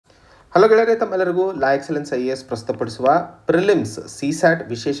Hello ಗೆಳೆಯರೇ, ತಮ್ಮೆಲ್ಲರಿಗೂ ಲಾ excellence IAS ಪ್ರಸ್ತುತಪಡಿಸುವ ಪ್ರಿಲಿಮ್ಸ್ CSAT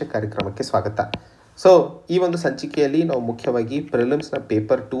ವಿಶೇಷ ಕಾರ್ಯಕ್ರಮಕ್ಕೆ ಸ್ವಾಗತ. ಸೊ ಈ ಒಂದು ಸಂಚಿಕೆಯಲ್ಲಿ ನಾವು ಮುಖ್ಯವಾಗಿ ಪ್ರಿಲಿಮ್ಸ್ನ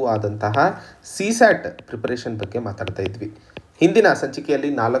ಪೇಪರ್ 2 ಆದಂತಹ CSAT ಪ್ರಿಪರೇಷನ್ ಬಗ್ಗೆ ಮಾತಾಡ್ತಾ ಇದ್ವಿ. ಹಿಂದಿನ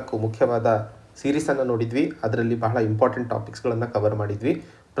ಸಂಚಿಕೆಯಲ್ಲಿ 4 ಮುಖ್ಯವಾದ ಸೀರೀಸನ್ನು ನೋಡಿದ್ವಿ. ಅದರಲ್ಲಿ ಬಹಳ ಇಂಪಾರ್ಟೆಂಟ್ ಟಾಪಿಕ್ಸ್ಗಳನ್ನು ಕವರ್ ಮಾಡಿದ್ವಿ.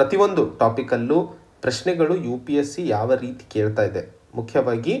 ಪ್ರತಿಯೊಂದು ಟಾಪಿಕಲ್ಲೂ ಪ್ರಶ್ನೆಗಳು UPSC ಯಾವ ರೀತಿ ಕೇಳ್ತಾ ಇದೆ,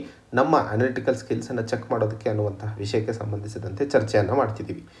 ಮುಖ್ಯವಾಗಿ ನಮ್ಮ ಅನಾಲಿಟಿಕಲ್ ಸ್ಕಿಲ್ಸನ್ನು ಚೆಕ್ ಮಾಡೋದಕ್ಕೆ ಅನ್ನುವಂತಹ ವಿಷಯಕ್ಕೆ ಸಂಬಂಧಿಸಿದಂತೆ ಚರ್ಚೆಯನ್ನು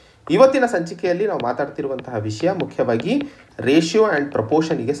ಮಾಡ್ತಿದ್ದೀವಿ. ಇವತ್ತಿನ ಸಂಚಿಕೆಯಲ್ಲಿ ನಾವು ಮಾತಾಡ್ತಿರುವಂತಹ ವಿಷಯ ಮುಖ್ಯವಾಗಿ ರೇಷಿಯೋ ಆ್ಯಂಡ್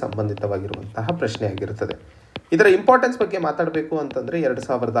ಪ್ರಪೋರ್ಷನಿಗೆ ಸಂಬಂಧಿತವಾಗಿರುವಂತಹ ಪ್ರಶ್ನೆ ಆಗಿರುತ್ತದೆ. ಇದರ ಇಂಪಾರ್ಟೆನ್ಸ್ ಬಗ್ಗೆ ಮಾತಾಡಬೇಕು ಅಂತಂದರೆ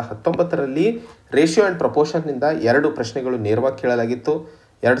 2019ರಲ್ಲಿ ರೇಷಿಯೋ ಆ್ಯಂಡ್ ಪ್ರಪೋರ್ಷನ್ನಿಂದ 2 ಪ್ರಶ್ನೆಗಳು ನೇರವಾಗಿ ಕೇಳಲಾಗಿತ್ತು.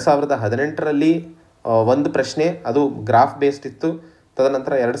 2018ರಲ್ಲಿ ಒಂದು ಪ್ರಶ್ನೆ, ಅದು ಗ್ರಾಫ್ ಬೇಸ್ಡ್ ಇತ್ತು.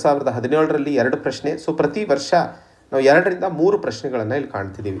 ತದನಂತರ 2017ರಲ್ಲಿ 2 ಪ್ರಶ್ನೆ. ಸೊ ಪ್ರತಿ ವರ್ಷ ನಾವು 2ರಿಂದ 3 ಪ್ರಶ್ನೆಗಳನ್ನು ಇಲ್ಲಿ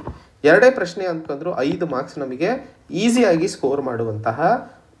ಕಾಣ್ತಿದ್ದೀವಿ. 2 ಪ್ರಶ್ನೆ ಅಂತಂದರೂ 5 ಮಾರ್ಕ್ಸ್ ನಮಗೆ ಈಸಿಯಾಗಿ ಸ್ಕೋರ್ ಮಾಡುವಂತಹ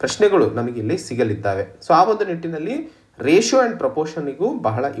ಪ್ರಶ್ನೆಗಳು ನಮಗೆ ಇಲ್ಲಿ ಸಿಗಲಿದ್ದಾವೆ. ಸೊ ಆ ಒಂದು ನಿಟ್ಟಿನಲ್ಲಿ ರೇಷಿಯೋ ಆ್ಯಂಡ್ ಪ್ರಪೋರ್ಷನಿಗೂ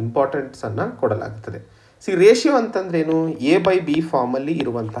ಬಹಳ ಇಂಪಾರ್ಟೆನ್ಸನ್ನು ಕೊಡಲಾಗುತ್ತದೆ. ರೇಷಿಯೋ ಅಂತಂದ್ರೇನು? A/B ಫಾರ್ಮಲ್ಲಿ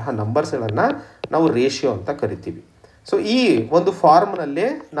ಇರುವಂತಹ ನಂಬರ್ಸ್ಗಳನ್ನು ನಾವು ರೇಷಿಯೋ ಅಂತ ಕರಿತೀವಿ. ಸೊ ಈ ಒಂದು ಫಾರ್ಮ್ನಲ್ಲೇ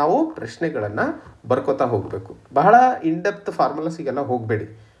ನಾವು ಪ್ರಶ್ನೆಗಳನ್ನು ಬರ್ಕೋತಾ ಹೋಗಬೇಕು. ಬಹಳ ಇನ್ಡೆಪ್ತ್ ಫಾರ್ಮುಲಾಸಿಗೆಲ್ಲ ಹೋಗಬೇಡಿ.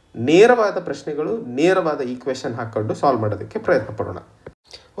 ನೇರವಾದ ಪ್ರಶ್ನೆಗಳು, ನೇರವಾದ ಈಕ್ವೇಷನ್ ಹಾಕ್ಕೊಂಡು ಸಾಲ್ವ್ ಮಾಡೋದಕ್ಕೆ ಪ್ರಯತ್ನ ಪಡೋಣ.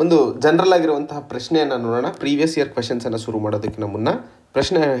 ಒಂದು ಜನರಲ್ ಆಗಿರುವಂತಹ ಪ್ರಶ್ನೆಯನ್ನು ನೋಡೋಣ. ಪ್ರೀವಿಯಸ್ ಇಯರ್ ಕ್ವೆಶನ್ಸನ್ನು ಶುರು ಮಾಡೋದಕ್ಕಿಂತ ಮುನ್ನ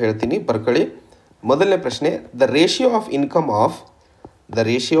ಪ್ರಶ್ನೆ ಹೇಳ್ತೀನಿ, ಬರ್ಕೊಳ್ಳಿ. ಮೊದಲನೇ ಪ್ರಶ್ನೆ, the ratio of income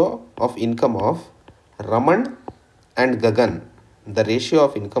of Raman and Gagan. The ratio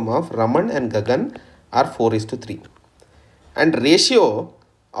of income of Raman and Gagan R 4:3. And ratio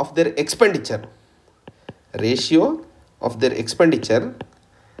of their expenditure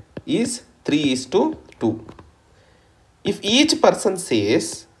is 3:2. If each person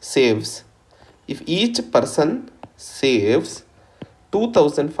saves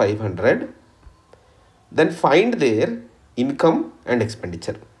 2,500, then find their income and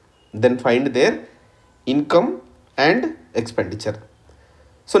expenditure.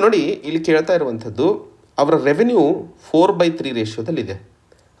 So ನೋಡಿ, ಇಲ್ಲಿ ಕೇಳ್ತಾ ಇರುವಂಥದ್ದು ಅವರ ರೆವೆನ್ಯೂ 4/3 ರೇಷಿಯೋದಲ್ಲಿದೆ,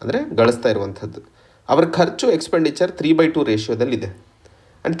 ಅಂದರೆ ಗಳಿಸ್ತಾ ಇರುವಂಥದ್ದು. ಅವರ ಖರ್ಚು expenditure 3/2 ರೇಷಿಯೋದಲ್ಲಿದೆ.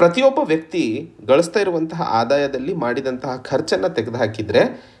 And ಪ್ರತಿಯೊಬ್ಬ ವ್ಯಕ್ತಿ ಗಳಿಸ್ತಾ ಇರುವಂತಹ ಆದಾಯದಲ್ಲಿ ಮಾಡಿದಂತಹ ಖರ್ಚನ್ನು ತೆಗೆದುಹಾಕಿದರೆ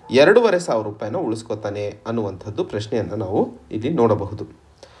 2,500 ರೂಪಾಯಿನ ಉಳಿಸ್ಕೋತಾನೆ ಅನ್ನುವಂಥದ್ದು ಪ್ರಶ್ನೆಯನ್ನು ನಾವು ಇಲ್ಲಿ ನೋಡಬಹುದು.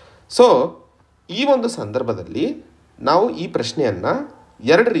 ಸೊ ಈ ಒಂದು ಸಂದರ್ಭದಲ್ಲಿ ನಾವು ಈ ಪ್ರಶ್ನೆಯನ್ನು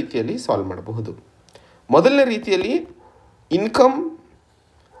 2 ರೀತಿಯಲ್ಲಿ ಸಾಲ್ವ್ ಮಾಡಬಹುದು. ಮೊದಲನೇ ರೀತಿಯಲ್ಲಿ ಇನ್ಕಮ್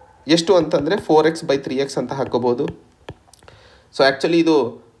ಎಷ್ಟು ಅಂತಂದರೆ 4x/3x ಅಂತ ಹಾಕೋಬಹುದು. ಸೊ ಆ್ಯಕ್ಚುಲಿ ಇದು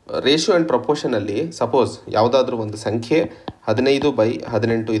ರೇಷಿಯೋ ಆ್ಯಂಡ್ ಪ್ರಪೋರ್ಷನಲ್ಲಿ ಸಪೋಸ್ ಯಾವುದಾದ್ರೂ ಒಂದು ಸಂಖ್ಯೆ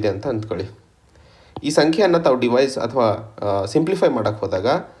 15/18 ಇದೆ ಅಂತ ಅಂದ್ಕೊಳ್ಳಿ. ಈ ಸಂಖ್ಯೆಯನ್ನು ತಾವು ಡಿವೈಸ್ ಅಥವಾ ಸಿಂಪ್ಲಿಫೈ ಮಾಡೋಕ್ಕೆ ಹೋದಾಗ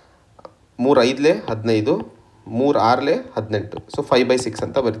 3×5 15, 3×6 18, ಸೊ 5/6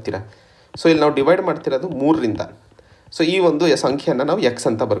 ಅಂತ ಬರ್ತೀರಾ. ಸೊ ಇಲ್ಲಿ ನಾವು ಡಿವೈಡ್ ಮಾಡ್ತಿರೋದು 3ರಿಂದ. ಸೊ ಈ ಒಂದು ಸಂಖ್ಯೆಯನ್ನು ನಾವು x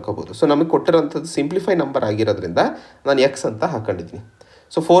ಅಂತ ಬರ್ಕೋಬೋದು. ಸೊ ನಮಗೆ ಕೊಟ್ಟಿರೋಂಥದ್ದು ಸಿಂಪ್ಲಿಫೈ ನಂಬರ್ ಆಗಿರೋದ್ರಿಂದ ನಾನು x ಅಂತ ಹಾಕೊಂಡಿದ್ದೀನಿ.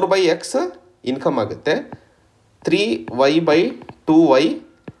 ಸೊ 4/x ಇನ್ಕಮ್ ಆಗುತ್ತೆ, 3y/2y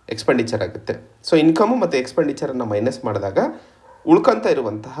ಎಕ್ಸ್ಪೆಂಡಿಚರ್ ಆಗುತ್ತೆ. ಸೊ ಇನ್ಕಮು ಮತ್ತು ಎಕ್ಸ್ಪೆಂಡಿಚರನ್ನು ಮೈನಸ್ ಮಾಡಿದಾಗ ಉಳ್ಕೊತ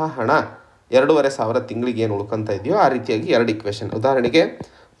ಇರುವಂತಹ ಹಣ 2,500 ತಿಂಗಳಿಗೆ ಏನು ಉಳ್ಕೊತ ಇದೆಯೋ ಆ ರೀತಿಯಾಗಿ 2 ಇಕ್ವೇಷನ್. ಉದಾಹರಣೆಗೆ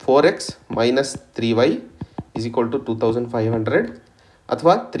 4x - 3y = 2,500,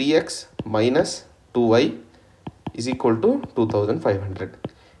 ಅಥವಾ 3x - 2y = 2,500.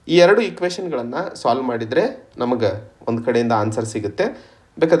 ಈ 2 ಇಕ್ವೇಷನ್ಗಳನ್ನು ಸಾಲ್ವ್ ಮಾಡಿದರೆ ನಮಗೆ ಒಂದು ಕಡೆಯಿಂದ ಆನ್ಸರ್ ಸಿಗುತ್ತೆ.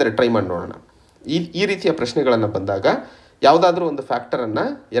 ಬೇಕಾದರೆ ಟ್ರೈ ಮಾಡಿ ನೋಡೋಣ. ಈ ರೀತಿಯ ಪ್ರಶ್ನೆಗಳನ್ನು ಬಂದಾಗ ಯಾವುದಾದ್ರೂ ಒಂದು ಫ್ಯಾಕ್ಟರನ್ನು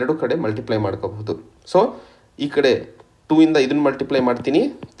 2 ಕಡೆ ಮಲ್ಟಿಪ್ಲೈ ಮಾಡ್ಕೋಬಹುದು. ಸೊ ಈ ಕಡೆ 2ಇಂದ ಇದನ್ನು ಮಲ್ಟಿಪ್ಲೈ ಮಾಡ್ತೀನಿ,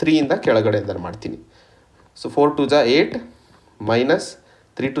 3ಇಂದ ಕೆಳಗಡೆಯಿಂದ ಮಾಡ್ತೀನಿ. So 4 2 8 -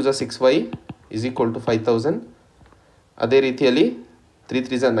 3 2 6y = 5,000. ಅದೇ ರೀತಿಯಲ್ಲಿ 3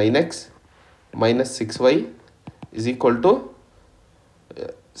 3 9x - 6y =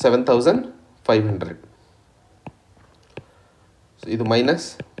 7,500. ಸೊ ಇದು ಮೈನಸ್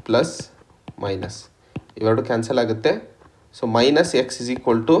ಪ್ಲಸ್ ಮೈನಸ್ ಇವೆರಡು ಕ್ಯಾನ್ಸಲ್ ಆಗುತ್ತೆ. So -x =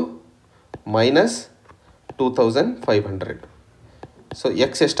 -2,500. ಸೊ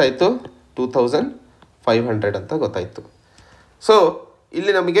x ಎಷ್ಟಾಯಿತು? 2,500 ಅಂತ ಗೊತ್ತಾಯಿತು. ಸೊ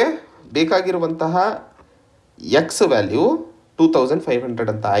ಇಲ್ಲಿ ನಮಗೆ ಬೇಕಾಗಿರುವಂತಹ x ವ್ಯಾಲ್ಯೂ 2,500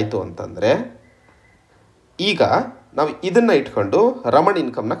 ಅಂತ ಆಯಿತು ಅಂತಂದರೆ ಈಗ ನಾವು ಇದನ್ನು ಇಟ್ಕೊಂಡು ರಮಣ್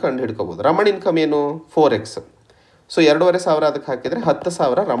ಇನ್ಕಮ್ನ ಕಂಡು ಹಿಡ್ಕೋಬೋದು. ರಮಣ್ ಇನ್ಕಮ್ ಏನು? 4x. ಸೊ 2,500 ಅದಕ್ಕೆ ಹಾಕಿದರೆ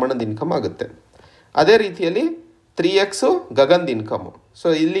 10,000 ರಮಣದ ಇನ್ಕಮ್ ಆಗುತ್ತೆ. ಅದೇ ರೀತಿಯಲ್ಲಿ 3x ಗಗನ್ದ ಇನ್ಕಮು. ಸೊ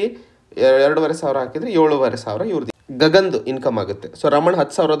ಇಲ್ಲಿ 2,500 ಹಾಕಿದರೆ 7,500 ಇವ್ರದ್ದು ಗಗನ್ದು ಇನ್ಕಮ್ ಆಗುತ್ತೆ. ಸೊ ರಮಣ್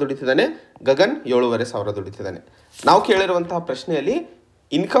 10,000 ದುಡಿತಿದ್ದಾನೆ, ಗಗನ್ 7,500 ದುಡಿತಿದ್ದಾನೆ. ನಾವು ಕೇಳಿರುವಂತಹ ಪ್ರಶ್ನೆಯಲ್ಲಿ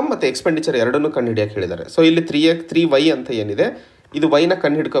ಇನ್ಕಮ್ ಮತ್ತು ಎಕ್ಸ್ಪೆಂಡಿಚರ್ ಎರಡನ್ನೂ ಕಂಡು ಹಿಡಿಯೋಕೆ ಹೇಳಿದ್ದಾರೆ. ಸೊ ಇಲ್ಲಿ 3y ಅಂತ ಏನಿದೆ, ಇದು ವೈನ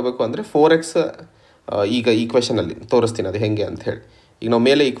ಕಂಡು ಹಿಡ್ಕೋಬೇಕು ಅಂದರೆ 4x ಈಗ ಈಕ್ವೇಷನಲ್ಲಿ ತೋರಿಸ್ತೀನಿ ಅದು ಹೇಗೆ ಅಂತ ಹೇಳಿ. ಈಗ ನಾವು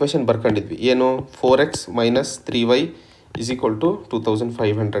ಮೇಲೆ ಈಕ್ವೇಷನ್ ಬರ್ಕೊಂಡಿದ್ವಿ ಏನು 4x minus 3y is equal to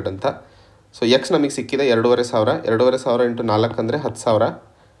 2500 ಅಂತ. ಸೊ ಎಕ್ಸ್ ನಮಗೆ ಸಿಕ್ಕಿದೆ 2500. 2500 ಇಂಟು 4 ಅಂದರೆ 10,000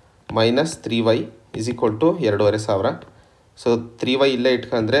 minus 3y is equal to 2500. So 3y ಇಲ್ಲೇ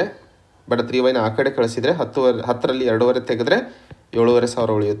ಇಟ್ಕೊಂಡ್ರೆ ಬಟ್ 3yನ ಆ ಕಡೆ ಕಳಿಸಿದರೆ 10ರಲ್ಲಿ 2.5 ತೆಗೆದ್ರೆ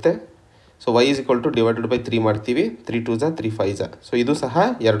 7,500 ಉಳಿಯುತ್ತೆ. So y is equal two divided by 3 ಮಾಡ್ತೀವಿ. 3 2 3 5. ಸೊ ಇದು ಸಹ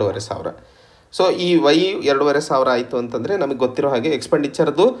 2,500. ಸೊ ಈ y 2,500 ಆಯಿತು ಅಂತಂದರೆ ನಮಗೆ ಗೊತ್ತಿರೋ ಹಾಗೆ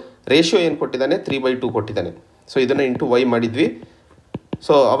ಎಕ್ಸ್ಪೆಂಡಿಚರ್ದು ರೇಷಿಯೋ ಏನು ಕೊಟ್ಟಿದ್ದಾನೆ 3/2 ಕೊಟ್ಟಿದ್ದಾನೆ. ಸೊ ಇದನ್ನು ಇಂಟು y ಮಾಡಿದ್ವಿ.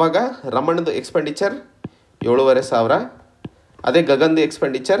 ಸೊ ಅವಾಗ ರಮಣದು ಎಕ್ಸ್ಪೆಂಡಿಚರ್ 7,500, ಅದೇ ಗಗನ್ದು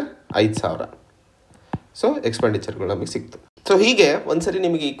ಎಕ್ಸ್ಪೆಂಡಿಚರ್ 5,000. ಸೊ ಎಕ್ಸ್ಪೆಂಡಿಚರ್ಗಳು ನಮಗೆ ಸಿಕ್ತು. ಸೊ ಹೀಗೆ ಒಂದ್ಸರಿ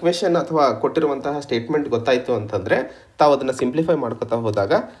ನಿಮಗೆ ಈಕ್ವೇಷನ್ ಅಥವಾ ಕೊಟ್ಟಿರುವಂತಹ ಸ್ಟೇಟ್ಮೆಂಟ್ ಗೊತ್ತಾಯಿತು ಅಂತಂದರೆ ತಾವು ಅದನ್ನು ಸಿಂಪ್ಲಿಫೈ ಮಾಡ್ಕೊತಾ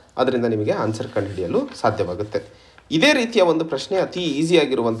ಹೋದಾಗ ಅದರಿಂದ ನಿಮಗೆ ಆನ್ಸರ್ ಕಂಡುಹಿಡಿಯಲು ಸಾಧ್ಯವಾಗುತ್ತೆ. ಇದೇ ರೀತಿಯ ಒಂದು ಪ್ರಶ್ನೆ ಅತಿ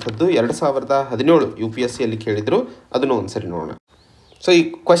ಈಸಿಯಾಗಿರುವಂಥದ್ದು 2017 UPSCಯಲ್ಲಿ ಕೇಳಿದರು. ಅದನ್ನು ಒಂದ್ಸರಿ ನೋಡೋಣ. ಸೊ ಈ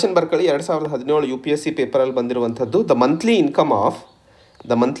ಕ್ವೆಶನ್ ಬರ್ಕೊಳ್ಳಿ. 2017 UPSC ಪೇಪರಲ್ಲಿ ಬಂದಿರುವಂಥದ್ದು the monthly income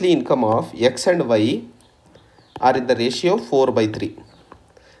of X and why are in the ratio 4/3.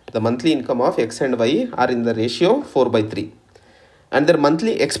 The monthly income of X and Y are in the ratio 4/3 and their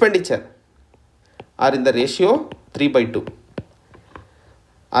monthly expenditure are in the ratio 3/2.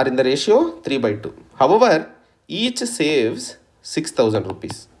 However, each saves 6,000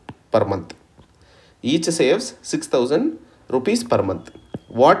 rupees per month.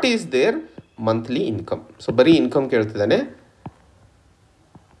 What is their monthly income? So bari income ಕೇಳ್ತಿದ್ದಾನೆ,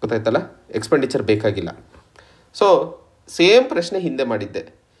 ಗೊತ್ತಾಯ್ತಲ್ಲ, expenditure ಬೇಕಾಗಿಲ್ಲ. So same ಪ್ರಶ್ನೆ ಹಿಂದೆ ಮಾಡಿದ್ದೆ.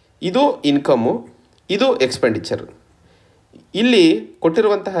 ಇದು income, ಇದು expenditure. ಇಲ್ಲಿ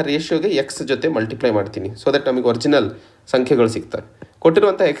ಕೊಟ್ಟಿರುವಂತಹ ರೇಷಿಯೋಗೆ X ಜೊತೆ ಮಲ್ಟಿಪ್ಲೈ ಮಾಡ್ತೀನಿ ಸೊ ದಟ್ ನಮಗೆ ಒರಿಜಿನಲ್ ಸಂಖ್ಯೆಗಳು ಸಿಗ್ತವೆ.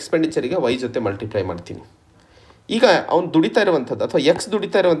 ಕೊಟ್ಟಿರುವಂಥ ಎಕ್ಸ್ಪೆಂಡಿಚರಿಗೆ ವೈ ಜೊತೆ ಮಲ್ಟಿಪ್ಲೈ ಮಾಡ್ತೀನಿ. ಈಗ ಅವ್ನು ದುಡಿತಾ ಇರುವಂಥದ್ದು ಅಥವಾ ಎಕ್ಸ್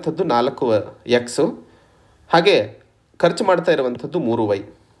ದುಡಿತಾ ಇರುವಂಥದ್ದು 4x, ಹಾಗೆ ಖರ್ಚು ಮಾಡ್ತಾ ಇರುವಂಥದ್ದು 3y.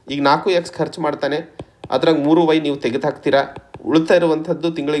 ಈಗ 4x ಖರ್ಚು ಮಾಡ್ತಾನೆ, ಅದ್ರಾಗ 3y ನೀವು ತೆಗೆದು ಹಾಕ್ತೀರಾ. ಉಳಿತಾ ಇರುವಂಥದ್ದು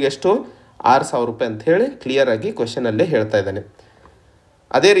ತಿಂಗಳಿಗೆ ಎಷ್ಟು 6,000 ರೂಪಾಯಿ ಅಂತ ಹೇಳಿ ಕ್ಲಿಯರಾಗಿ ಕ್ವೆಶನಲ್ಲೇ ಹೇಳ್ತಾ ಇದ್ದಾನೆ.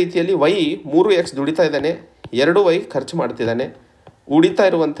 ಅದೇ ರೀತಿಯಲ್ಲಿ ವೈ 3x ದುಡಿತಾ ಇದ್ದಾನೆ, 2y ಖರ್ಚು ಮಾಡ್ತಿದ್ದಾನೆ, ಉಳಿತಾ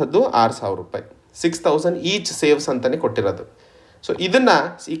ಇರುವಂಥದ್ದು 6,000 ರೂಪಾಯಿ. 6,000 ಈಚ್ ಸೇವ್ಸ್ ಅಂತಲೇ ಕೊಟ್ಟಿರೋದು. ಸೊ ಇದನ್ನು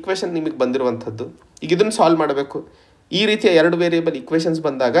ಈಕ್ವೇಷನ್ ನಿಮಗೆ ಬಂದಿರುವಂಥದ್ದು. ಈಗ ಇದನ್ನು ಸಾಲ್ವ್ ಮಾಡಬೇಕು. ಈ ರೀತಿಯ 2 ವೇರಿಯೇಬಲ್ ಈಕ್ವೇಷನ್ಸ್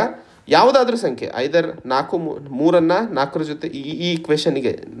ಬಂದಾಗ ಯಾವುದಾದ್ರೂ ಸಂಖ್ಯೆ ಐದರ್ 3ನ್ನು 4 ಜೊತೆ ಈ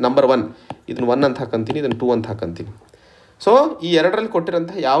ಈಕ್ವೇಷನಿಗೆ ನಂಬರ್ 1 ಇದನ್ನು 1 ಅಂತ ಹಾಕಂತೀನಿ, ಇದನ್ನು 2 ಅಂತ ಹಾಕಂತೀನಿ. ಸೊ ಈ 2ರಲ್ಲಿ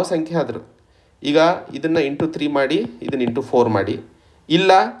ಕೊಟ್ಟಿರೋಂಥ ಯಾವ ಸಂಖ್ಯೆ ಆದರೂ ಈಗ ಇದನ್ನು ಇಂಟು 3 ಮಾಡಿ, ಇದನ್ನು ಇಂಟು 4 ಮಾಡಿ,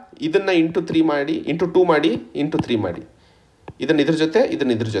 ಇಲ್ಲ ಇದನ್ನು ಇಂಟು 3 ಮಾಡಿ, ಇಂಟು 2 ಮಾಡಿ, ಇಂಟು 3 ಮಾಡಿ, ಇದನ್ನು ಇದ್ರ ಜೊತೆ,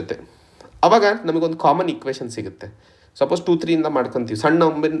 ಇದನ್ನು ಇದ್ರ ಜೊತೆ, ಆವಾಗ ನಮಗೊಂದು ಕಾಮನ್ ಈಕ್ವೇಷನ್ ಸಿಗುತ್ತೆ. ಸಪೋಸ್ 2 3 ಇಂದ ಮಾಡ್ಕೊತೀವಿ.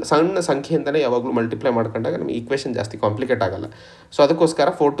 ಸಣ್ಣ ಸಂಖ್ಯೆಯಿಂದಲೇ ಯಾವಾಗಲೂ ಮಲ್ಟಿಪ್ಲೈ ಮಾಡ್ಕೊಂಡಾಗ ನಮಗೆ ಈಕ್ವೇಷನ್ ಜಾಸ್ತಿ ಕಾಂಪ್ಲಿಕೇಟ್ ಆಗಲ್ಲ. ಸೊ ಅದಕ್ಕೋಸ್ಕರ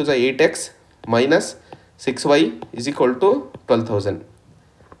 4 2 8x minus 6y is equal to 12,000.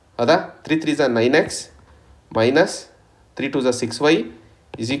 ಹೌದಾ? 3 3 9x minus 3 2 6y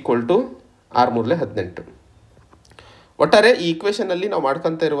is equal to 6 3 18. ಒಟ್ಟಾರೆ ಈ ಈಕ್ವೇಷನಲ್ಲಿ ನಾವು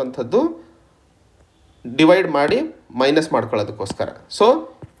ಮಾಡ್ಕೊತಾ ಇರುವಂಥದ್ದು ಡಿವೈಡ್ ಮಾಡಿ ಮೈನಸ್ ಮಾಡ್ಕೊಳ್ಳೋದಕ್ಕೋಸ್ಕರ. ಸೊ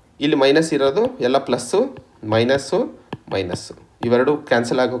ಇಲ್ಲಿ ಮೈನಸ್ ಇರೋದು ಎಲ್ಲ ಪ್ಲಸ್ಸು ಮೈನಸ್ಸು ಮೈನಸ್ಸು ಇವೆರಡು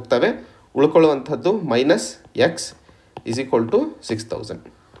ಕ್ಯಾನ್ಸಲ್ ಆಗಿ ಹೋಗ್ತವೆ. ಉಳ್ಕೊಳ್ಳುವಂಥದ್ದು minus X is equal to 6,000.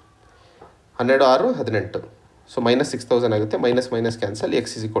 12 6 18. So minus 6,000 ಆಗುತ್ತೆ. Minus minus cancel,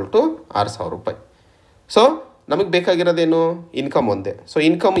 X is equal to 6,000 ರೂಪಾಯಿ. ಸೊ ನಮಗೆ ಬೇಕಾಗಿರೋದೇನು? ಇನ್ಕಮ್ ಒಂದೇ. ಸೊ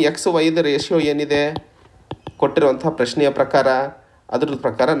ಇನ್ಕಮ್ ಎಕ್ಸ್ ವೈದ ರೇಷಿಯೋ ಏನಿದೆ ಕೊಟ್ಟಿರುವಂಥ ಪ್ರಶ್ನೆಯ ಪ್ರಕಾರ, ಅದ್ರದ್ದು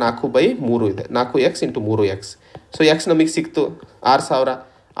ಪ್ರಕಾರ 4/3 ಇದೆ. 4x into 3x. So X ನಮಗೆ ಸಿಕ್ತು 6,000.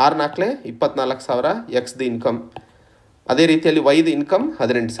 6 4 24,000 ಎಕ್ಸ್ದು ಇನ್ಕಮ್. ಅದೇ ರೀತಿಯಲ್ಲಿ ವೈದು ಇನ್ಕಮ್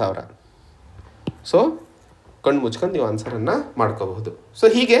 18,000. ಸೊ ಕಣ್ಣು ಮುಚ್ಕೊಂಡು ನೀವು ಆನ್ಸರನ್ನು ಮಾಡ್ಕೋಬಹುದು. ಸೊ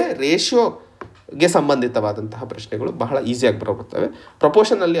ಹೀಗೆ ರೇಷಿಯೋಗೆ ಸಂಬಂಧಿತವಾದಂತಹ ಪ್ರಶ್ನೆಗಳು ಬಹಳ ಈಸಿಯಾಗಿ ಬರ್ತವೆ.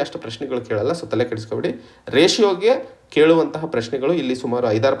 ಪ್ರಪೋರ್ಷನಲ್ಲಿ ಅಷ್ಟು ಪ್ರಶ್ನೆಗಳು ಕೇಳಲ್ಲ, ಸೊ ತಲೆ ಕೆಡಿಸ್ಕೊಬೇಡಿ. ರೇಷಿಯೋಗೆ ಕೇಳುವಂತಹ ಪ್ರಶ್ನೆಗಳು ಇಲ್ಲಿ ಸುಮಾರು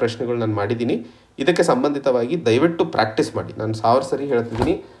 5-6 ಪ್ರಶ್ನೆಗಳು ನಾನು ಮಾಡಿದ್ದೀನಿ. ಇದಕ್ಕೆ ಸಂಬಂಧಿತವಾಗಿ ದಯವಿಟ್ಟು ಪ್ರಾಕ್ಟೀಸ್ ಮಾಡಿ. ನಾನು 1000 ಸರಿ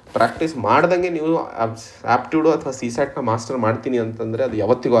ಹೇಳ್ತಿದ್ದೀನಿ, ಪ್ರಾಕ್ಟೀಸ್ ಮಾಡ್ದಂಗೆ ನೀವು ಆಪ್ಟ್ಯೂಡು ಅಥವಾ CSATನ ಮಾಸ್ಟರ್ ಮಾಡ್ತೀನಿ ಅಂತಂದರೆ ಅದು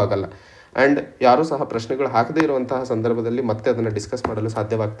ಯಾವತ್ತಿಗೂ ಆಗಲ್ಲ. ಆ್ಯಂಡ್ ಯಾರೂ ಸಹ ಪ್ರಶ್ನೆಗಳು ಹಾಕದೇ ಇರುವಂತಹ ಸಂದರ್ಭದಲ್ಲಿ ಮತ್ತೆ ಅದನ್ನು ಡಿಸ್ಕಸ್ ಮಾಡಲು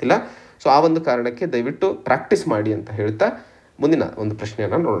ಸಾಧ್ಯವಾಗ್ತಿಲ್ಲ. ಸೊ ಆ ಒಂದು ಕಾರಣಕ್ಕೆ ದಯವಿಟ್ಟು ಪ್ರಾಕ್ಟೀಸ್ ಮಾಡಿ ಅಂತ ಹೇಳ್ತಾ ಮುಂದಿನ ಒಂದು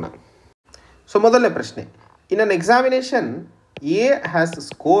ಪ್ರಶ್ನೆಯನ್ನು ನೋಡೋಣ. ಸೊ ಮೊದಲನೇ ಪ್ರಶ್ನೆ, ಇನ್ ಅನ್ examination A has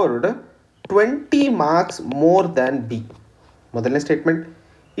scored 20 marks more than B. ಮೊದಲನೇ statement,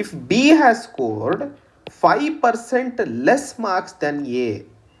 if B has scored 5% less marks then A.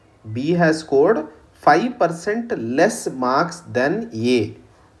 B has scored 5% less marks then A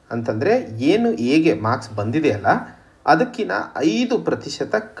ಅಂತಂದರೆ ಏನು ಎಗೆ ಮಾರ್ಕ್ಸ್ ಬಂದಿದೆಯಲ್ಲ ಅದಕ್ಕಿಂತ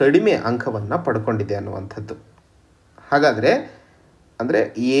 5% ಕಡಿಮೆ ಅಂಕವನ್ನು ಪಡ್ಕೊಂಡಿದೆ ಅನ್ನುವಂಥದ್ದು. ಹಾಗಾದರೆ ಅಂದರೆ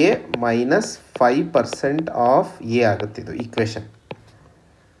ಎ ಮೈನಸ್ 5% ಆಫ್ ಎ ಆಗುತ್ತೆ ಇದು equation.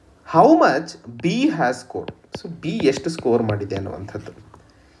 How much B has score. So B ಎಷ್ಟು ಸ್ಕೋರ್ ಮಾಡಿದೆ ಅನ್ನುವಂಥದ್ದು.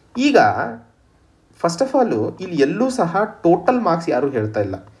 ಈಗ ಫಸ್ಟ್ ಆಫ್ ಆಲು ಇಲ್ಲಿ ಎಲ್ಲೂ ಸಹ ಟೋಟಲ್ ಮಾರ್ಕ್ಸ್ ಯಾರೂ ಹೇಳ್ತಾ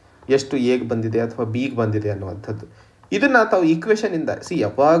ಇಲ್ಲ, ಎಷ್ಟು ಎಗೆ ಬಂದಿದೆ ಅಥವಾ ಬಿಗೆ ಬಂದಿದೆ ಅನ್ನುವಂಥದ್ದು. ಇದನ್ನು ತಾವು ಈಕ್ವೇಷನಿಂದ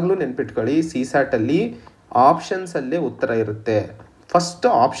ಯಾವಾಗಲೂ ನೆನ್ಪಿಟ್ಕೊಳ್ಳಿ, CSATಲ್ಲಿ ಆಪ್ಷನ್ಸಲ್ಲೇ ಉತ್ತರ ಇರುತ್ತೆ. ಫಸ್ಟ್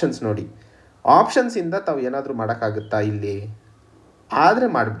ಆಪ್ಷನ್ಸ್ ನೋಡಿ, ಆಪ್ಷನ್ಸಿಂದ ತಾವು ಏನಾದರೂ ಮಾಡೋಕ್ಕಾಗುತ್ತಾ ಇಲ್ಲಿ? ಆದರೆ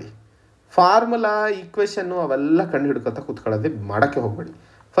ಮಾಡಿಬಿಡಿ. ಫಾರ್ಮುಲಾ ಈಕ್ವೇಷನ್ನು ಅವೆಲ್ಲ ಕಂಡು ಹಿಡ್ಕೊತಾ ಕೂತ್ಕೊಳ್ಳೋದೇ ಮಾಡೋಕ್ಕೆ ಹೋಗಬೇಡಿ.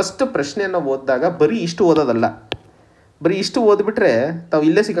 ಫಸ್ಟ್ ಪ್ರಶ್ನೆಯನ್ನು ಓದಿದಾಗ ಬರೀ ಇಷ್ಟು ಓದೋದಲ್ಲ, ಬರೀ ಇಷ್ಟು ಓದ್ಬಿಟ್ರೆ ತಾವು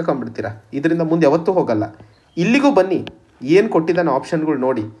ಇಲ್ಲೇ ಸಿಕ್ಕಾಕೊಂಡ್ಬಿಡ್ತೀರಾ, ಇದರಿಂದ ಮುಂದೆ ಯಾವತ್ತೂ ಹೋಗಲ್ಲ. ಇಲ್ಲಿಗೂ ಬನ್ನಿ, ಏನು ಕೊಟ್ಟಿದ್ದಾನೆ ಆಪ್ಷನ್ಗಳು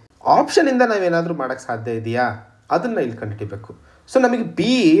ನೋಡಿ, ಆಪ್ಷನಿಂದ ನಾವೇನಾದರೂ ಮಾಡೋಕ್ಕೆ ಸಾಧ್ಯ ಇದೆಯಾ ಅದನ್ನು ಇಲ್ಲಿ ಕಂಡುಹಿಡಿಬೇಕು. ಸೊ ನಮಗೆ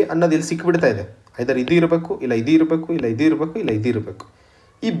ಬಿ ಅನ್ನೋದು ಇಲ್ಲಿ ಸಿಕ್ಕಿಬಿಡ್ತಾ ಇದೆ, ಐದರ್ ಇದು ಇರಬೇಕು, ಇಲ್ಲ ಇದು ಇರಬೇಕು, ಇಲ್ಲ ಇದು ಇರಬೇಕು, ಇಲ್ಲ ಇದು ಇರಬೇಕು.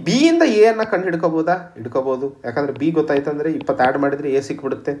 ಈ ಬಿಯಿಂದ ಎ ಅನ್ನು ಕಂಡು ಹಿಡ್ಕೋಬೋದು. ಯಾಕಂದರೆ ಬಿ ಗೊತ್ತಾಯ್ತು ಅಂದರೆ 20 ಆ್ಯಡ್ ಮಾಡಿದರೆ ಎ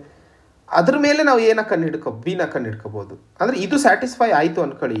ಸಿಕ್ಬಿಡುತ್ತೆ. ಅದ್ರ ಮೇಲೆ ನಾವು ಬಿನ ಕಂಡು ಹಿಡ್ಕೋಬೋದು. ಅಂದರೆ ಇದು ಸ್ಯಾಟಿಸ್ಫೈ ಆಯಿತು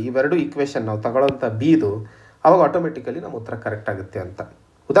ಅಂದ್ಕೊಳ್ಳಿ, ಇವೆರಡು ಈಕ್ವೇಷನ್ ನಾವು ತಗೊಳ್ಳೋಂಥ ಬಿದು, ಆವಾಗ ಆಟೋಮೆಟಿಕಲಿ ನಮ್ಮ ಉತ್ತರ ಕರೆಕ್ಟ್ ಆಗುತ್ತೆ ಅಂತ.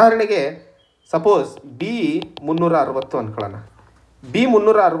 ಉದಾಹರಣೆಗೆ ಸಪೋಸ್ ಬಿ 360 ಅಂದ್ಕೊಳ್ಳೋಣ. ಬಿ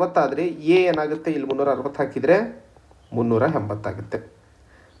 360 ಆದರೆ ಎ ಏನಾಗುತ್ತೆ, ಇಲ್ಲಿ 360 ಹಾಕಿದರೆ 380 ಆಗುತ್ತೆ.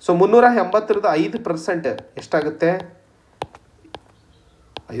 ಸೊ 380ರದ್ದು 5% ಎಷ್ಟಾಗುತ್ತೆ?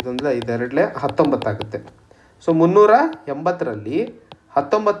 5 1 5 2 19 ಆಗುತ್ತೆ. ಸೊ 380ರಲ್ಲಿ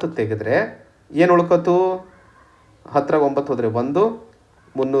 19 ತೆಗೆದ್ರೆ ಏನು ಉಳ್ಕೋತು? 10 9 ಹೋದರೆ 1,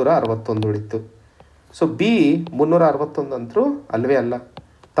 361 ಉಳಿತು. ಸೊ ಬಿ 361 ಅಂತರೂ ಅಲ್ವೇ ಅಲ್ಲ,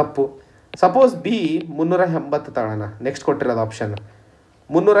 ತಪ್ಪು. ಸಪೋಸ್ ಬಿ 380 ತಗೊಳ್ಳೋಣ, ನೆಕ್ಸ್ಟ್ ಕೊಟ್ಟಿರೋದು ಆಪ್ಷನ್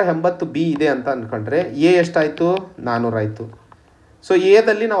 380 ಬಿ ಇದೆ ಅಂತ ಅಂದ್ಕೊಂಡ್ರೆ ಎ ಎಷ್ಟಾಯಿತು? 400 ಆಯಿತು. ಸೊ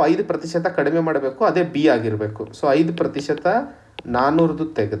ಎದಲ್ಲಿ ನಾವು 5% ಕಡಿಮೆ ಮಾಡಬೇಕು, ಅದೇ ಬಿ ಆಗಿರಬೇಕು. ಸೊ 5% 400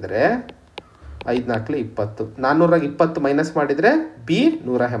 ತೆಗೆದ್ರೆ 5 4 20, 400 20 ಮೈನಸ್ ಮಾಡಿದರೆ ಬಿ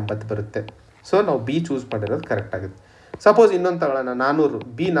 180 ಬರುತ್ತೆ. ಸೊ ನಾವು ಬಿ ಚೂಸ್ ಮಾಡಿರೋದು ಕರೆಕ್ಟ್ ಆಗುತ್ತೆ. ಸಪೋಸ್ ಇನ್ನೊಂದು ತಗೊಳ್ಳೋಣ, 400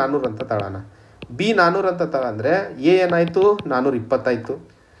 ಬಿ 400 ಅಂತ ತಗೊಳ್ಳೋಣ. ಬಿ 400 ಅಂತ ತಗೊಂಡ್ರೆ ಎ ಏನಾಯಿತು? 420 ಆಯಿತು.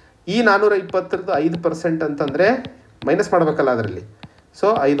 ಈ 420ರದ್ದು 5% ಅಂತಂದರೆ ಮೈನಸ್ ಮಾಡಬೇಕಲ್ಲ ಅದರಲ್ಲಿ. So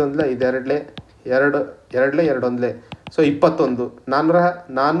 5 1 5 2 2 2 2 1, so 21.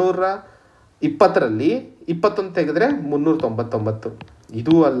 420ರಲ್ಲಿ 21 ತೆಗೆದ್ರೆ 399,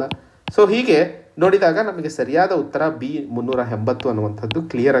 ಇದೂ ಅಲ್ಲ. ಸೊ ಹೀಗೆ ನೋಡಿದಾಗ ನಮಗೆ ಸರಿಯಾದ ಉತ್ತರ ಬಿ 380 ಅನ್ನುವಂಥದ್ದು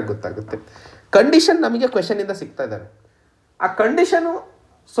ಕ್ಲಿಯರಾಗಿ ಗೊತ್ತಾಗುತ್ತೆ. ಕಂಡೀಷನ್ ನಮಗೆ ಕ್ವೆಶನಿಂದ ಸಿಗ್ತಾ ಇದ್ದಾವೆ, ಆ ಕಂಡೀಷನು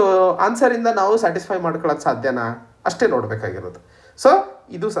ಸೊ ಆನ್ಸರಿಂದ ನಾವು ಸ್ಯಾಟಿಸ್ಫೈ ಮಾಡ್ಕೊಳ್ಳೋದು ಸಾಧ್ಯನಾ ಅಷ್ಟೇ ನೋಡಬೇಕಾಗಿರೋದು. ಸೊ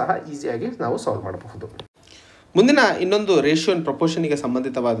ಇದು ಸಹ ಈಸಿಯಾಗಿ ನಾವು ಸಾಲ್ವ್ ಮಾಡಬಹುದು. ಮುಂದಿನ ಇನ್ನೊಂದು ರೇಷಿಯೋ ಆ್ಯಂಡ್ ಪ್ರಪೋರ್ಷನ್ಗೆ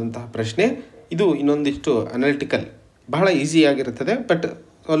ಸಂಬಂಧಿತವಾದಂತಹ ಪ್ರಶ್ನೆ. ಇದು ಇನ್ನೊಂದಿಷ್ಟು ಅನಾಲಿಟಿಕಲ್, ಬಹಳ ಈಸಿಯಾಗಿರುತ್ತದೆ, ಬಟ್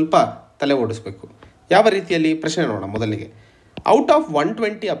ಸ್ವಲ್ಪ ತಲೆ ಓಡಿಸ್ಬೇಕು. ಯಾವ ರೀತಿಯಲ್ಲಿ ಪ್ರಶ್ನೆ ನೋಡೋಣ. ಮೊದಲಿಗೆ, ಔಟ್ ಆಫ್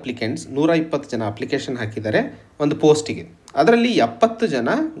 120 ಅಪ್ಲಿಕೆಂಟ್ಸ್, 120 ಜನ ಅಪ್ಲಿಕೇಶನ್ ಹಾಕಿದ್ದಾರೆ ಒಂದು ಪೋಸ್ಟಿಗೆ. ಅದರಲ್ಲಿ 70 ಜನ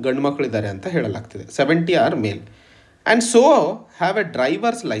ಗಂಡು ಮಕ್ಕಳಿದ್ದಾರೆ ಅಂತ ಹೇಳಲಾಗ್ತಿದೆ. 70 R male and so have A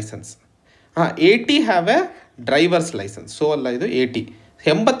drivers licence. 80 have A drivers licence. So ಅಲ್ಲ, ಇದು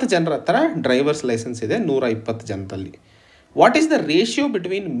 80 ಜನರ ಹತ್ರ ಡ್ರೈವರ್ಸ್ ಲೈಸೆನ್ಸ್ ಇದೆ 120 ಜನರಲ್ಲಿ. What is the ratio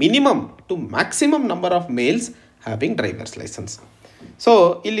between minimum to maximum number of mails having drivers licence? So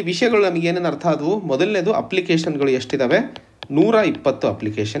ಇಲ್ಲಿ ವಿಷಯಗಳು ನಮಗೆ ಏನೇನು ಅರ್ಥ ಆದವು? ಮೊದಲನೇದು, ಅಪ್ಲಿಕೇಶನ್ಗಳು ಎಷ್ಟಿದ್ದಾವೆ? 120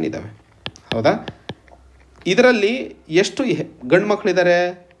 ಅಪ್ಲಿಕೇಶನ್ ಇದ್ದಾವೆ, ಹೌದಾ? ಇದರಲ್ಲಿ ಎಷ್ಟು ಗಂಡು ಮಕ್ಕಳಿದ್ದಾರೆ?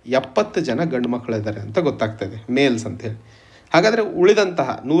 70 ಜನ ಗಂಡು ಮಕ್ಕಳಿದ್ದಾರೆ ಅಂತ ಗೊತ್ತಾಗ್ತದೆ, ಮೇಲ್ಸ್ ಅಂತೇಳಿ. ಹಾಗಾದರೆ ಉಳಿದಂತಹ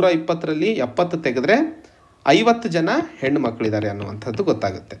 120ರಲ್ಲಿ 70 ತೆಗೆದ್ರೆ 50 ಜನ ಹೆಣ್ಣು ಮಕ್ಕಳಿದ್ದಾರೆ ಅನ್ನುವಂಥದ್ದು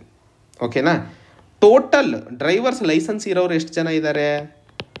ಗೊತ್ತಾಗುತ್ತೆ. ಓಕೆನಾ? ಟೋಟಲ್ ಡ್ರೈವರ್ಸ್ ಲೈಸೆನ್ಸ್ ಇರೋರು ಎಷ್ಟು ಜನ ಇದ್ದಾರೆ?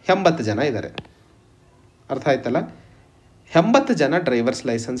 80 ಜನ ಇದ್ದಾರೆ. ಅರ್ಥ ಆಯ್ತಲ್ಲ? 80 ಜನ ಡ್ರೈವರ್ಸ್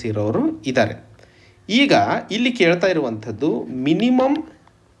ಲೈಸೆನ್ಸ್ ಇರೋರು ಇದ್ದಾರೆ. ಈಗ ಇಲ್ಲಿ ಕೇಳ್ತಾ ಇರುವಂಥದ್ದು ಮಿನಿಮಮ್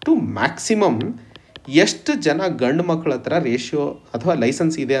ಟು ಮ್ಯಾಕ್ಸಿಮಮ್ ಎಷ್ಟು ಜನ ಗಂಡು ಮಕ್ಕಳ ಹತ್ರ ರೇಷಿಯೋ ಅಥವಾ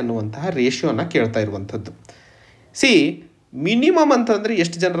ಲೈಸೆನ್ಸ್ ಇದೆ ಅನ್ನುವಂತಹ ರೇಷಿಯೋನ ಕೇಳ್ತಾ ಇರುವಂಥದ್ದು. ಮಿನಿಮಮ್ ಅಂತಂದರೆ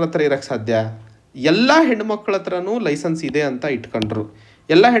ಎಷ್ಟು ಜನರ ಹತ್ರ ಇರೋಕ್ಕೆ ಸಾಧ್ಯ? ಎಲ್ಲ ಹೆಣ್ಮಕ್ಳ ಹತ್ರನೂ ಲೈಸೆನ್ಸ್ ಇದೆ ಅಂತ ಇಟ್ಕೊಂಡ್ರು.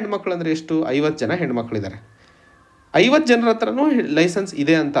 ಎಲ್ಲ ಹೆಣ್ಮಕ್ಳು ಅಂದರೆ ಎಷ್ಟು? 50 ಜನ ಹೆಣ್ಮಕ್ಳಿದ್ದಾರೆ. 50 ಜನರ ಹತ್ರನೂ ಲೈಸೆನ್ಸ್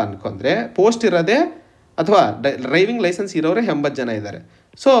ಇದೆ ಅಂತ ಅಂದ್ಕೊಂಡ್ರೆ ಪೋಸ್ಟ್ ಇರೋದೇ ಅಥವಾ ಡ್ರೈವಿಂಗ್ ಲೈಸೆನ್ಸ್ ಇರೋರೇ 80 ಜನ ಇದ್ದಾರೆ.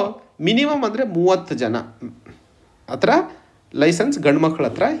 ಸೊ ಮಿನಿಮಮ್ ಅಂದರೆ 30 ಜನ ಹತ್ರ ಲೈಸೆನ್ಸ್ ಗಂಡು ಮಕ್ಕಳ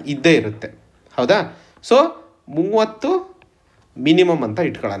ಹತ್ರ ಇದ್ದೇ ಇರುತ್ತೆ, ಹೌದಾ? ಸೊ 30 ಮಿನಿಮಮ್ ಅಂತ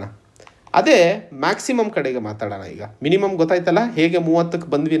ಇಟ್ಕೊಳ್ಳೋಣ. ಅದೇ ಮ್ಯಾಕ್ಸಿಮಮ್ ಕಡೆಗೆ ಮಾತಾಡೋಣ. ಈಗ ಮಿನಿಮಮ್ ಗೊತ್ತಾಯ್ತಲ್ಲ ಹೇಗೆ 30ಕ್ಕೆ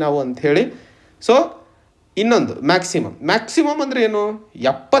ಬಂದ್ವಿ ನಾವು ಅಂಥೇಳಿ. ಸೊ ಇನ್ನೊಂದು ಮ್ಯಾಕ್ಸಿಮಮ್ ಅಂದರೆ ಏನು?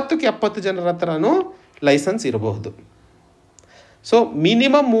 70ಕ್ಕೆ 70 ಜನರ ಹತ್ರನೂ ಲೈಸೆನ್ಸ್ ಇರಬಹುದು. ಸೊ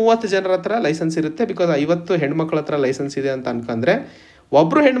ಮಿನಿಮಮ್ 30 ಜನರ ಹತ್ರ ಲೈಸೆನ್ಸ್ ಇರುತ್ತೆ, ಬಿಕಾಸ್ 50 ಹೆಣ್ಮಕ್ಳ ಹತ್ರ ಲೈಸೆನ್ಸ್ ಇದೆ ಅಂತ ಅನ್ಕೊಂಡ್ರೆ,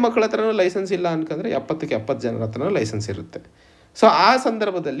 ಒಬ್ಬರು ಹೆಣ್ಮಕ್ಳ ಹತ್ರನೂ ಲೈಸೆನ್ಸ್ ಇಲ್ಲ ಅನ್ಕೊಂಡ್ರೆ 70ಕ್ಕೆ 70 ಜನರ ಹತ್ರನೂ ಲೈಸೆನ್ಸ್ ಇರುತ್ತೆ. ಸೊ ಆ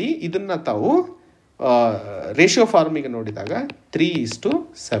ಸಂದರ್ಭದಲ್ಲಿ ಇದನ್ನು ತಾವು ರೇಷಿಯೋ ಫಾರ್ಮಿಗೆ ನೋಡಿದಾಗ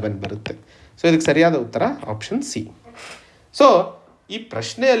 3:7 ಬರುತ್ತೆ. ಸೊ ಇದಕ್ಕೆ ಸರಿಯಾದ ಉತ್ತರ ಆಪ್ಷನ್ ಸಿ. ಸೊ ಈ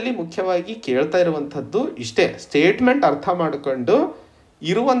ಪ್ರಶ್ನೆಯಲ್ಲಿ ಮುಖ್ಯವಾಗಿ ಕೇಳ್ತಾ ಇರುವಂಥದ್ದು ಇಷ್ಟೇ, ಸ್ಟೇಟ್ಮೆಂಟ್ ಅರ್ಥ ಮಾಡಿಕೊಂಡು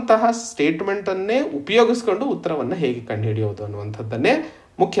ಇರುವಂತಹ ಸ್ಟೇಟ್ಮೆಂಟನ್ನೇ ಉಪಯೋಗಿಸ್ಕೊಂಡು ಉತ್ತರವನ್ನು ಹೇಗೆ ಕಂಡುಹಿಡಿಯೋದು ಅನ್ನುವಂಥದ್ದನ್ನೇ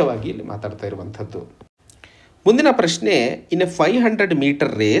ಮುಖ್ಯವಾಗಿ ಇಲ್ಲಿ ಮಾತಾಡ್ತಾ ಇರುವಂಥದ್ದು. ಮುಂದಿನ ಪ್ರಶ್ನೆ, in a 500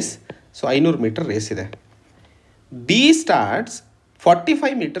 metre race, so 500 metre race ಇದೆ. B starts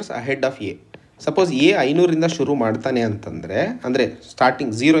 45 metres ahead of A. Suppose A 500ರಿಂದ ಶುರು ಮಾಡ್ತಾನೆ ಅಂತಂದರೆ, ಅಂದರೆ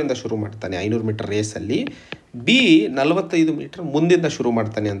ಸ್ಟಾರ್ಟಿಂಗ್ 0ಇಂದ ಶುರು ಮಾಡ್ತಾನೆ 500 ಮೀಟರ್ ರೇಸಲ್ಲಿ, ಬಿ 45 ಮೀಟರ್ ಮುಂದಿಂದ ಶುರು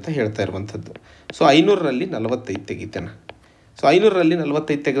ಮಾಡ್ತಾನೆ ಅಂತ ಹೇಳ್ತಾ ಇರುವಂಥದ್ದು. ಸೊ 500ರಲ್ಲಿ 45 ತೆಗಿತಾನೆ. ಸೊ 500ರಲ್ಲಿ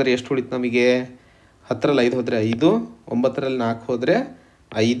 45 ತೆಗೆದ್ರೆ ಎಷ್ಟು ಉಳಿತು ನಮಗೆ? 10ರಲ್ಲಿ 5 ಹೋದರೆ 5, 9ರಲ್ಲಿ 4 ಹೋದರೆ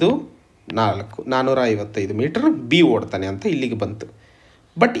 5, 4, 455 ಮೀಟರ್ ಬಿ ಓಡ್ತಾನೆ ಅಂತ ಇಲ್ಲಿಗೆ ಬಂತು.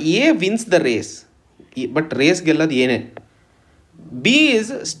 But A wins the race. But race ಗೆಲ್ಲೋದು ಏನೇ? B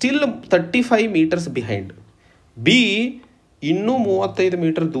is still 35 metres behind. B ಇನ್ನೂ 35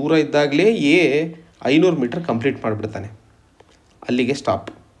 ಮೀಟರ್ ದೂರ ಇದ್ದಾಗಲೇ ಎ 500 ಮೀಟರ್ ಕಂಪ್ಲೀಟ್ ಮಾಡಿಬಿಡ್ತಾನೆ. ಅಲ್ಲಿಗೆ ಸ್ಟಾಪ್.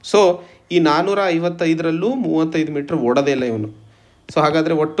 ಸೊ ಈ 455ರಲ್ಲೂ 35 ಮೀಟರ್ ಓಡೋದೇ ಇಲ್ಲ ಇವನು. ಸೊ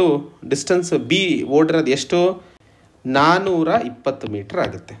ಹಾಗಾದರೆ ಒಟ್ಟು ಡಿಸ್ಟೆನ್ಸ್ ಬಿ ಓಡಿರೋದು ಎಷ್ಟು? 420 ಮೀಟರ್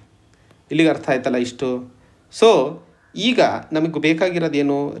ಆಗುತ್ತೆ. ಇಲ್ಲಿಗೆ ಅರ್ಥ ಆಯ್ತಲ್ಲ ಇಷ್ಟು. ಸೊ ಈಗ ನಮಗೆ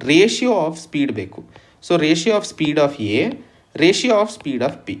ಬೇಕಾಗಿರೋದೇನು? ರೇಷಿಯೋ ಆಫ್ ಸ್ಪೀಡ್ ಬೇಕು. So ratio of speed of A, ratio of speed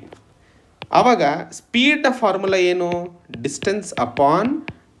of B. ಆವಾಗ ಸ್ಪೀಡ್ನ ಫಾರ್ಮುಲಾ ಏನು? Distance upon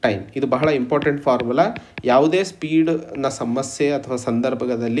time. ಇದು ಬಹಳ ಇಂಪಾರ್ಟೆಂಟ್ ಫಾರ್ಮುಲಾ. ಯಾವುದೇ ಸ್ಪೀಡ್ನ ಸಮಸ್ಯೆ ಅಥವಾ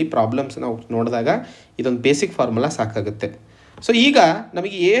ಸಂದರ್ಭದಲ್ಲಿ ಪ್ರಾಬ್ಲಮ್ಸ್ ನಾವು ನೋಡಿದಾಗ ಇದೊಂದು ಬೇಸಿಕ್ ಫಾರ್ಮುಲಾ ಸಾಕಾಗುತ್ತೆ. ಸೊ ಈಗ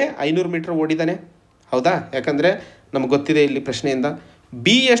ನಮಗೆ ಎ 500 ಮೀಟರ್ ಓಡಿದ್ದಾನೆ, ಹೌದಾ? ಯಾಕಂದರೆ ನಮ್ಗೆ ಗೊತ್ತಿದೆ ಇಲ್ಲಿ ಪ್ರಶ್ನೆಯಿಂದ.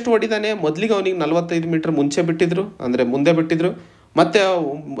 ಬಿ ಎಷ್ಟು ಓಡಿದ್ದಾನೆ? ಮೊದಲಿಗೆ ಅವನಿಗೆ 45 ಮೀಟರ್ ಮುಂಚೆ ಬಿಟ್ಟಿದ್ರು, ಅಂದರೆ ಮುಂದೆ ಬಿಟ್ಟಿದ್ರು. ಮತ್ತು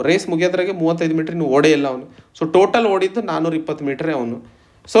ರೇಸ್ ಮುಗಿಯೋದ್ರಾಗೆ 35 ಮೀಟರ್ ಇನ್ನು ಓಡೇ ಇಲ್ಲ ಅವನು. ಸೊ ಟೋಟಲ್ ಓಡಿದ್ದು 420 ಮೀಟ್ರೇ ಅವನು.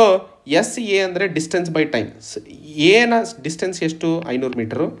 ಸೊ ಎಸ್ ಎ ಅಂದರೆ ಡಿಸ್ಟೆನ್ಸ್ ಬೈ ಟೈಮ್. ಎನ ಡಿಸ್ಟೆನ್ಸ್ ಎಷ್ಟು? 500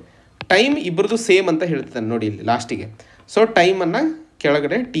 ಮೀಟರು. ಟೈಮ್ ಇಬ್ಬರದು ಸೇಮ್ ಅಂತ ಹೇಳ್ತಿದ್ದಾನೆ ನೋಡಿ ಇಲ್ಲಿ ಲಾಸ್ಟಿಗೆ. ಸೊ ಟೈಮನ್ನು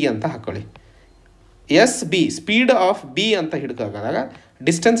ಕೆಳಗಡೆ ಟಿ ಅಂತ ಹಾಕೊಳ್ಳಿ. S B speed of B ಅಂತ ಹಿಡ್ಕೊಂಡಾಗ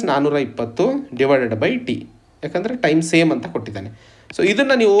ಡಿಸ್ಟೆನ್ಸ್ 420 ಡಿವೈಡೆಡ್ ಬೈ ಟಿ, ಯಾಕಂದರೆ ಟೈಮ್ ಸೇಮ್ ಅಂತ ಕೊಟ್ಟಿದ್ದಾನೆ. ಸೊ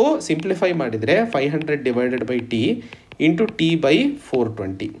ಇದನ್ನು ನೀವು ಸಿಂಪ್ಲಿಫೈ ಮಾಡಿದರೆ 500 divided by T into T by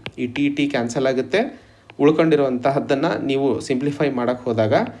 420. ಈ ಟಿ ಕ್ಯಾನ್ಸಲ್ ಆಗುತ್ತೆ. ಉಳ್ಕೊಂಡಿರುವಂತಹದ್ದನ್ನು ನೀವು ಸಿಂಪ್ಲಿಫೈ ಮಾಡೋಕ್ಕೆ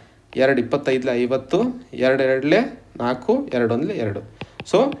ಹೋದಾಗ 2 25 50, 2 2 4, 2 1 2.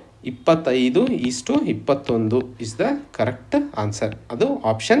 So 25:21 is the correct answer. ಅದು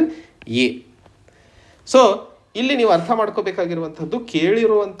ಆಪ್ಷನ್ ಎ. ಸೊ ಇಲ್ಲಿ ನೀವು ಅರ್ಥ ಮಾಡ್ಕೋಬೇಕಾಗಿರುವಂಥದ್ದು,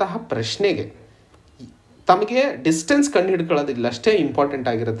 ಕೇಳಿರುವಂತಹ ಪ್ರಶ್ನೆಗೆ ತಮಗೆ ಡಿಸ್ಟೆನ್ಸ್ ಕಂಡುಹಿಡ್ಕೊಳ್ಳೋದಿಲ್ಲ ಅಷ್ಟೇ ಇಂಪಾರ್ಟೆಂಟ್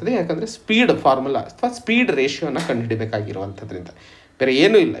ಆಗಿರುತ್ತದೆ. ಯಾಕಂದರೆ ಸ್ಪೀಡ್ ಫಾರ್ಮುಲಾ ಅಥವಾ ಸ್ಪೀಡ್ ರೇಷಿಯೋನ ಕಂಡುಹಿಡಬೇಕಾಗಿರುವಂಥದ್ರಿಂದ ಬೇರೆ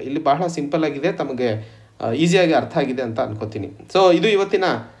ಏನೂ ಇಲ್ಲ. ಇಲ್ಲಿ ಬಹಳ ಸಿಂಪಲ್ ಆಗಿದೆ, ತಮಗೆ ಈಸಿಯಾಗಿ ಅರ್ಥ ಆಗಿದೆ ಅಂತ ಅನ್ಕೋತೀನಿ. ಸೊ ಇದು ಇವತ್ತಿನ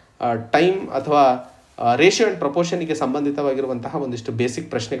ಟೈಮ್ ಅಥವಾ ರೇಷಿಯೋ ಆ್ಯಂಡ್ ಪ್ರಪೋರ್ಷನ್ಗೆ ಸಂಬಂಧಿತವಾಗಿರುವಂತಹ ಒಂದಿಷ್ಟು ಬೇಸಿಕ್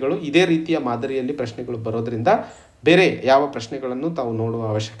ಪ್ರಶ್ನೆಗಳು. ಇದೇ ರೀತಿಯ ಮಾದರಿಯಲ್ಲಿ ಪ್ರಶ್ನೆಗಳು ಬರೋದ್ರಿಂದ ಬೇರೆ ಯಾವ ಪ್ರಶ್ನೆಗಳನ್ನು ತಾವು ನೋಡುವ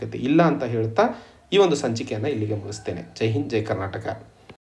ಅವಶ್ಯಕತೆ ಇಲ್ಲ ಅಂತ ಹೇಳ್ತಾ ಈ ಒಂದು ಸಂಚಿಕೆಯನ್ನು ಇಲ್ಲಿಗೆ ಮುಗಿಸ್ತೇನೆ. ಜೈ ಹಿಂದ್, ಜೈ ಕರ್ನಾಟಕ.